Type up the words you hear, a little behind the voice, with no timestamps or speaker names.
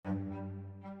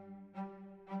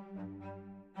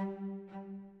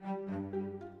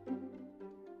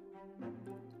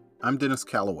I'm Dennis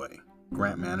Calloway,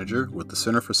 Grant Manager with the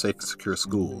Center for Safe and Secure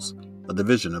Schools, a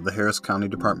division of the Harris County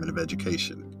Department of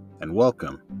Education, and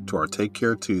welcome to our Take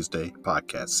Care Tuesday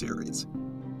podcast series,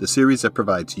 the series that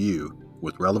provides you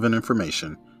with relevant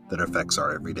information that affects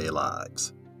our everyday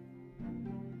lives.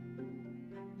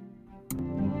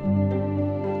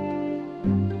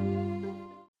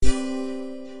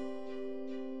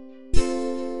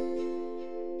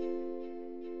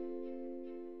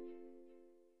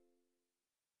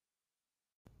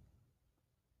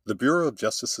 The Bureau of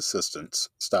Justice Assistance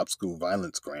Stop School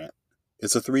Violence Grant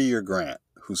is a 3-year grant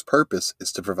whose purpose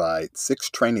is to provide 6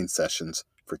 training sessions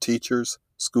for teachers,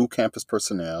 school campus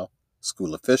personnel,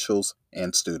 school officials,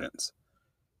 and students.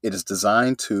 It is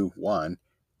designed to 1.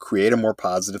 Create a more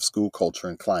positive school culture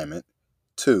and climate,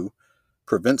 2.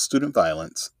 Prevent student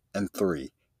violence, and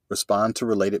 3. Respond to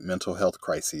related mental health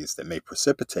crises that may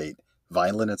precipitate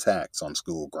violent attacks on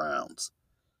school grounds.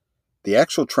 The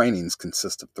actual trainings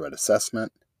consist of threat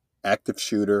assessment, active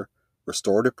shooter,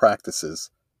 restorative practices,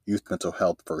 youth mental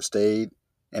health first aid,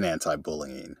 and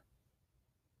anti-bullying.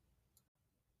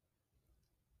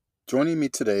 Joining me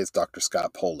today is Dr.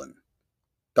 Scott Poland.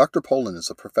 Dr. Poland is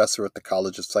a professor at the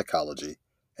College of Psychology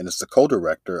and is the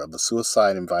co-director of the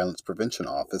Suicide and Violence Prevention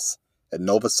Office at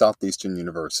Nova Southeastern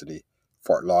University,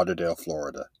 Fort Lauderdale,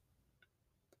 Florida.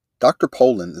 Dr.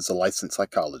 Poland is a licensed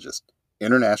psychologist,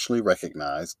 internationally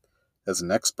recognized as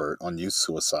an expert on youth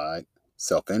suicide,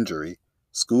 self-injury,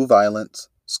 school violence,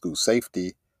 school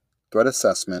safety, threat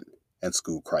assessment, and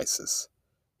school crisis.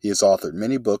 He has authored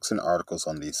many books and articles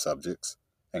on these subjects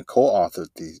and co-authored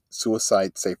the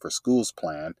Suicide Safer Schools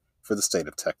Plan for the state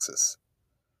of Texas.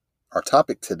 Our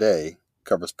topic today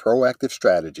covers proactive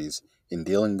strategies in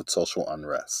dealing with social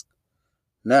unrest.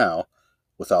 Now,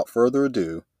 without further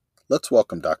ado, let's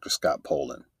welcome Dr. Scott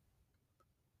Poland.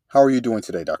 How are you doing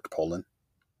today, Dr. Poland?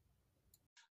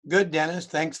 Good, Dennis.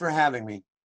 Thanks for having me.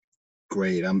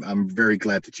 Great. I'm very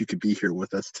glad that you could be here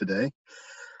with us today.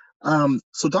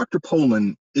 So, Dr.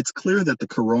 Poland, it's clear that the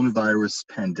coronavirus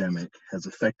pandemic has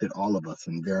affected all of us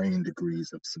in varying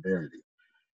degrees of severity.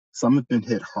 Some have been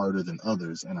hit harder than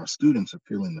others, and our students are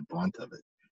feeling the brunt of it,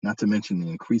 not to mention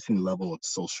the increasing level of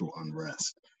social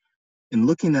unrest. In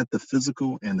looking at the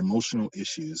physical and emotional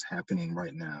issues happening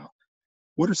right now,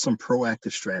 what are some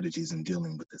proactive strategies in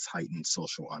dealing with this heightened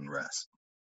social unrest?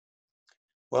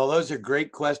 Well, those are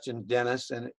great questions,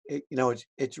 Dennis. And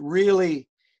it's really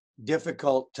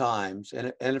difficult times.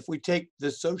 And if we take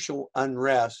the social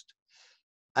unrest,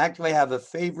 I actually have a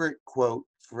favorite quote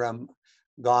from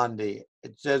Gandhi.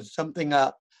 It says something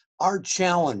our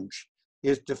challenge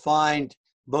is to find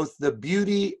both the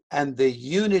beauty and the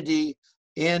unity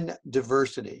in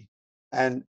diversity.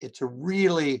 And it's a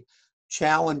really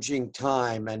challenging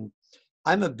time. And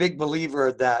I'm a big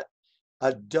believer that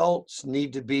adults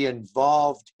need to be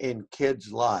involved in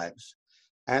kids' lives,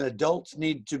 and adults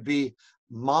need to be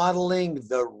modeling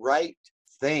the right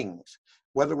things,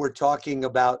 whether we're talking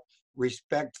about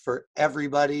respect for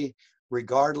everybody,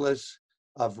 regardless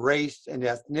of race and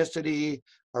ethnicity,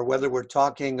 or whether we're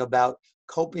talking about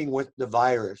coping with the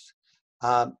virus.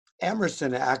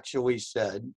 Emerson actually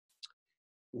said,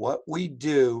 "What we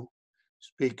do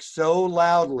speaks so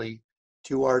loudly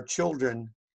to our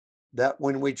children that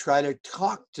when we try to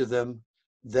talk to them,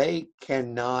 they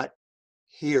cannot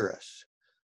hear us."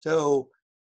 So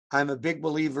I'm a big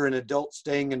believer in adults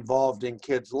staying involved in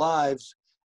kids' lives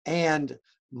and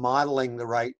modeling the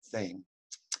right thing.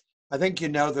 I think you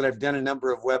know that I've done a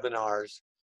number of webinars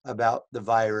about the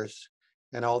virus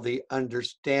and all the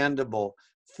understandable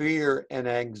fear and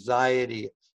anxiety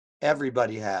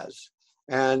everybody has.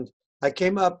 And I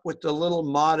came up with the little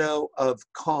motto of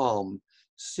CALM,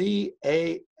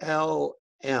 CALM.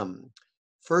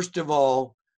 First of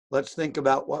all, let's think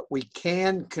about what we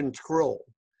can control,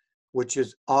 which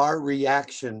is our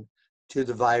reaction to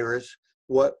the virus,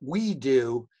 what we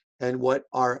do, and what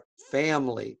our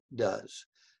family does.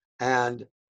 And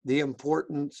the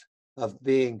importance of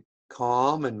being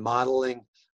calm and modeling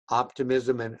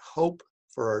optimism and hope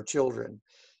for our children.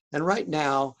 And right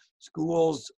now,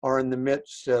 schools are in the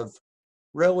midst of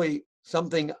really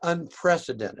something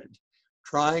unprecedented,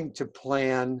 trying to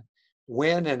plan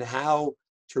when and how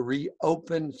to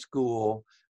reopen school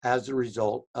as a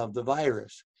result of the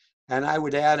virus. And I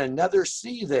would add another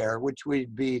C there, which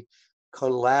would be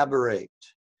collaborate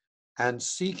and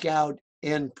seek out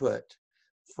input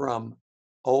from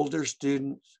older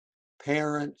students,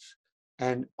 parents,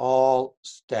 and all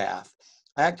staff.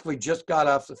 I actually just got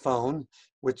off the phone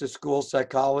with the school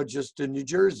psychologist in New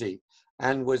Jersey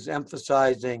and was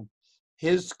emphasizing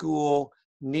his school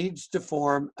needs to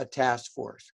form a task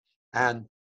force. And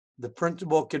the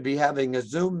principal could be having a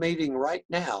Zoom meeting right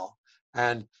now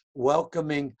and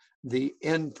welcoming the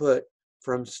input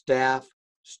from staff,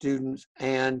 students,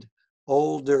 and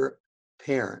older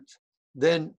parents.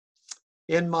 Then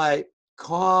in my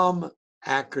CALM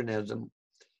acronym,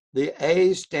 the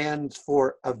A stands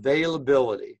for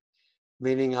availability,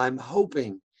 meaning I'm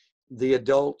hoping the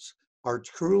adults are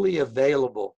truly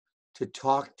available to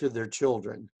talk to their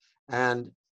children.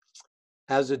 And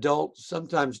as adults,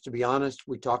 sometimes, to be honest,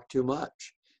 we talk too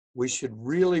much. We should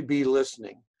really be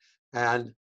listening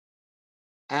and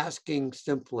asking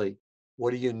simply,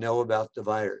 what do you know about the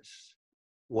virus?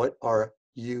 What are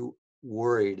you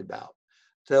worried about?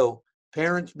 So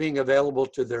parents being available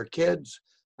to their kids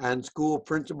and school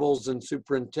principals and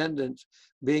superintendents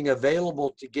being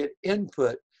available to get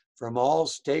input from all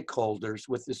stakeholders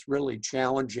with this really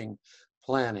challenging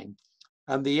planning.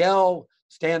 And the L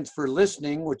stands for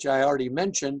listening, which I already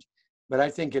mentioned, but I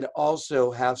think it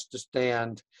also has to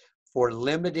stand for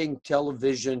limiting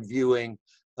television viewing,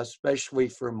 especially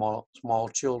for small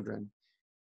children.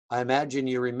 I imagine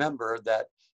you remember that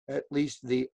at least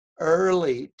the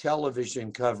early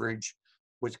television coverage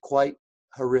was quite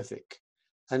horrific.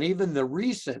 And even the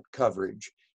recent coverage,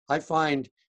 I find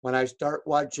when I start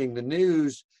watching the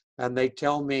news and they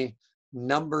tell me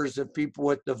numbers of people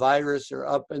with the virus are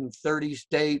up in 30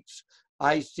 states,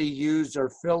 ICUs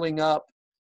are filling up,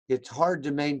 it's hard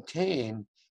to maintain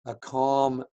a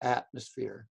calm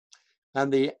atmosphere.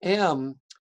 And the M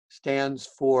stands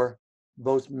for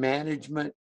both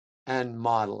management and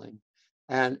modeling.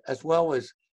 And as well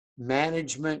as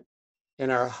management in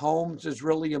our homes is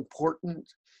really important.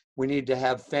 We need to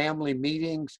have family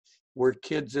meetings where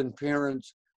kids and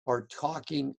parents are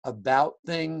talking about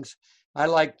things. I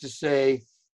like to say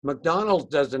McDonald's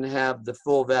doesn't have the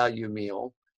full value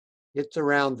meal. It's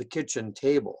around the kitchen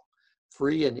table,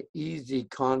 free and easy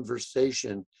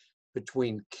conversation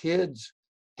between kids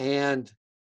and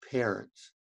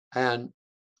parents. And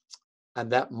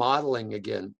that modeling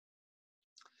again,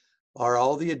 are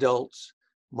all the adults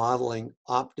modeling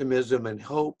optimism and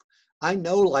hope. I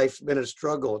know life's been a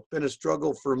struggle. It's been a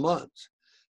struggle for months.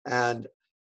 And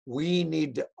we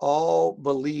need to all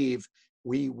believe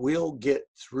we will get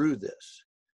through this.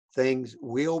 Things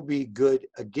will be good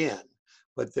again,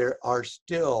 but there are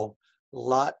still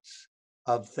lots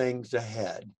of things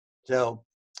ahead. So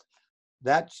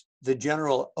that's the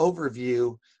general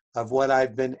overview of what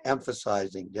I've been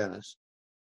emphasizing, Dennis.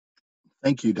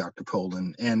 Thank you, Dr.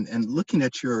 Poland. And looking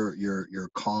at your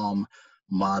calm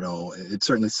motto, it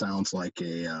certainly sounds like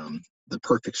the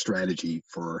perfect strategy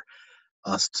for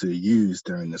us to use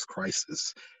during this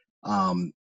crisis.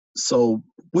 Um, so,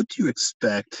 what do you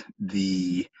expect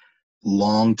the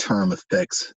long-term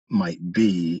effects might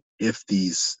be if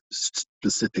these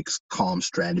specific calm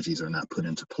strategies are not put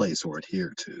into place or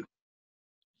adhered to?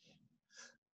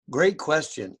 Great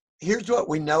question. Here's what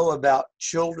we know about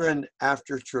children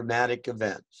after traumatic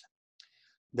events.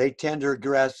 They tend to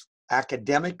regress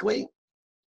academically,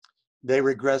 they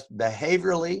regress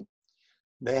behaviorally,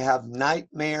 they have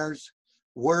nightmares,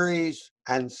 worries,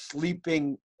 and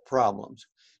sleeping problems.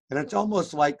 And it's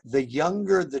almost like the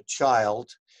younger the child,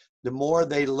 the more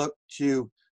they look to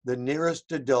the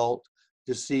nearest adult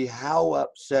to see how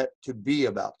upset to be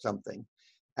about something.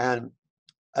 And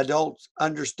adults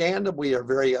understandably are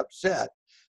very upset,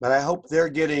 but I hope they're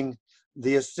getting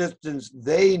the assistance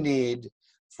they need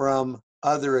from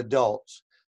other adults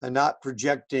and not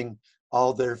projecting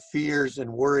all their fears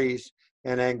and worries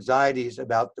and anxieties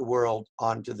about the world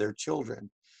onto their children.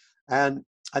 And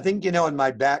I think, in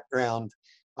my background,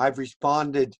 I've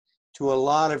responded to a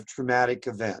lot of traumatic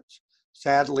events.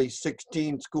 Sadly,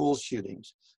 16 school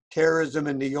shootings, terrorism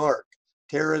in New York,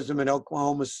 terrorism in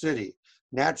Oklahoma City,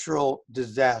 natural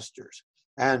disasters.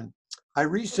 And I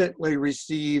recently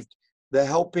received the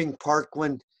Helping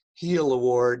Parkland Heal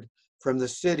Award from the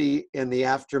city in the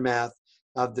aftermath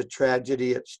of the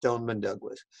tragedy at Stoneman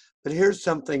Douglas. But here's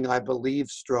something I believe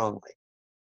strongly.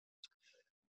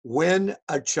 When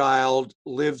a child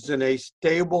lives in a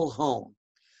stable home,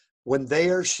 when they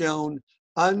are shown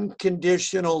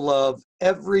unconditional love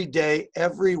every day,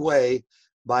 every way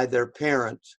by their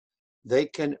parents, they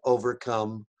can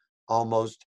overcome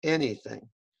almost anything.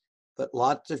 But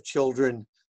lots of children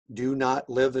do not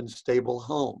live in stable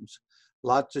homes.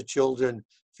 Lots of children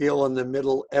feel in the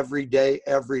middle every day,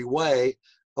 every way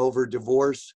over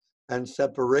divorce and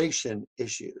separation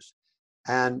issues.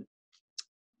 And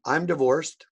I'm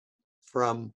divorced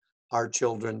from our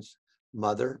children's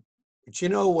mother. But you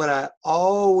know what I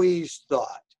always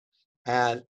thought?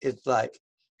 And it's like,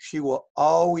 she will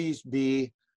always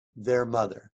be their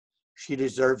mother. She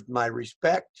deserved my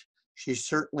respect. She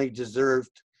certainly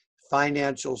deserved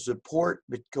financial support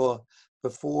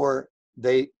before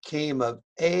they came of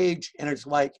age. And it's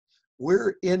like,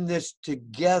 we're in this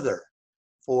together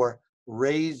for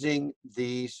raising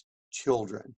these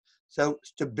children. So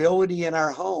stability in our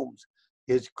homes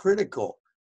is critical,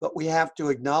 but we have to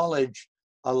acknowledge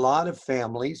a lot of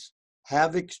families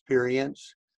have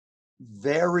experienced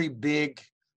very big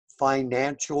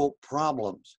financial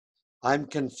problems. I'm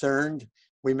concerned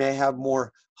we may have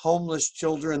more homeless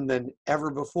children than ever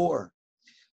before.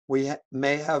 We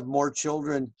may have more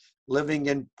children living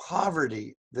in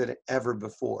poverty than ever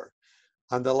before.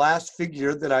 On the last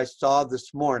figure that I saw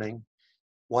this morning,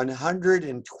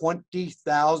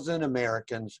 120,000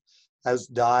 Americans has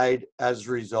died as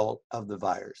a result of the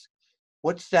virus.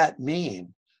 What's that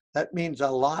mean? That means a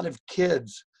lot of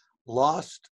kids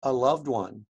lost a loved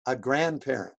one, a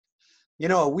grandparent. You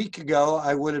know, a week ago,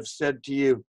 I would have said to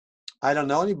you, I don't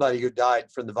know anybody who died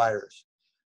from the virus.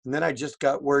 And then I just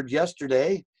got word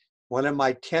yesterday, one of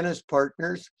my tennis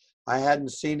partners, I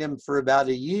hadn't seen him for about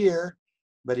a year,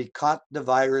 but he caught the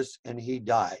virus and he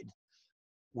died.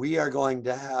 We are going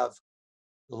to have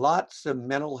lots of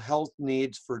mental health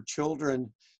needs for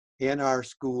children in our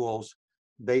schools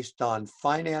based on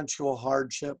financial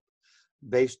hardship,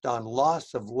 based on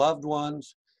loss of loved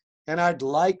ones. And I'd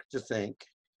like to think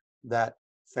that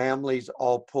families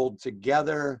all pulled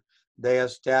together, they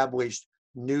established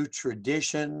new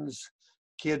traditions,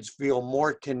 kids feel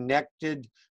more connected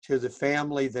to the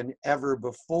family than ever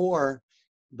before.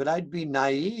 But I'd be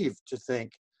naive to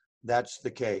think that's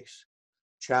the case.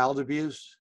 Child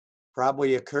abuse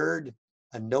probably occurred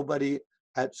and nobody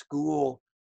at school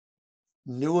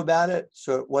knew about it,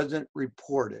 so it wasn't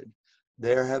reported.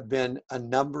 There have been a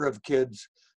number of kids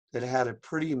that had a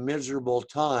pretty miserable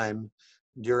time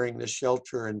during the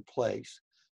shelter in place,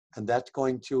 and that's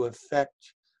going to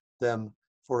affect them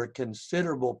for a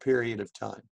considerable period of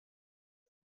time.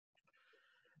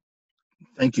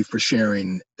 Thank you for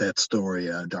sharing that story,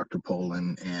 Dr.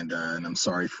 Poland, and I'm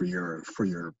sorry for your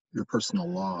personal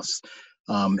loss.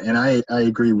 And I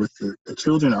agree with the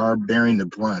children are bearing the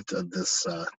brunt of this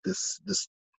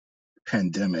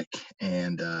pandemic,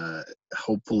 and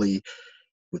hopefully,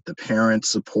 with the parent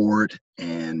support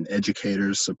and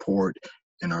educators support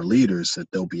and our leaders, that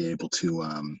they'll be able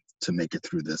to make it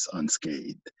through this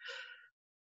unscathed.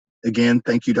 Again,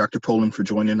 thank you, Dr. Poland, for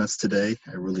joining us today.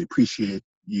 I really appreciate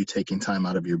you taking time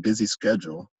out of your busy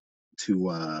schedule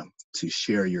to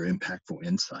share your impactful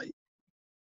insight.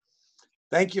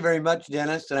 Thank you very much,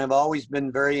 Dennis. And I've always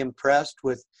been very impressed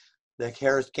with the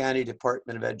Harris County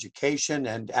Department of Education.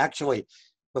 And actually,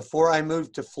 before I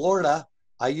moved to Florida,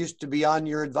 I used to be on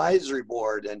your advisory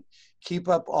board and keep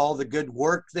up all the good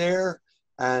work there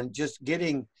and just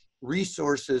getting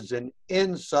resources and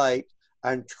insight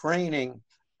and training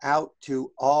out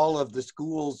to all of the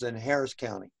schools in Harris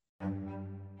County.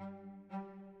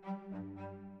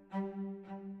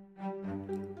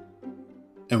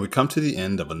 And we come to the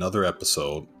end of another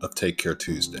episode of Take Care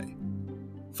Tuesday.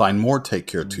 Find more Take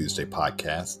Care Tuesday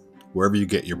podcasts wherever you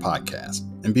get your podcast.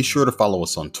 And be sure to follow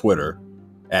us on Twitter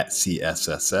at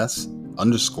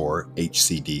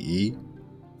CSSS_HCDE,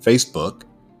 Facebook,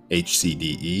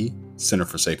 HCDE, Center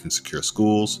for Safe and Secure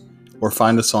Schools, or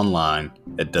find us online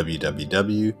at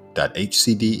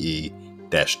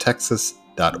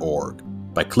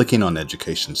www.hcde-texas.org by clicking on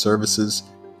Education Services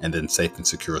and then Safe and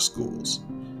Secure Schools.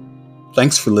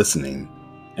 Thanks for listening,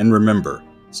 and remember,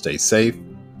 stay safe,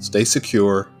 stay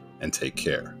secure, and take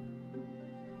care.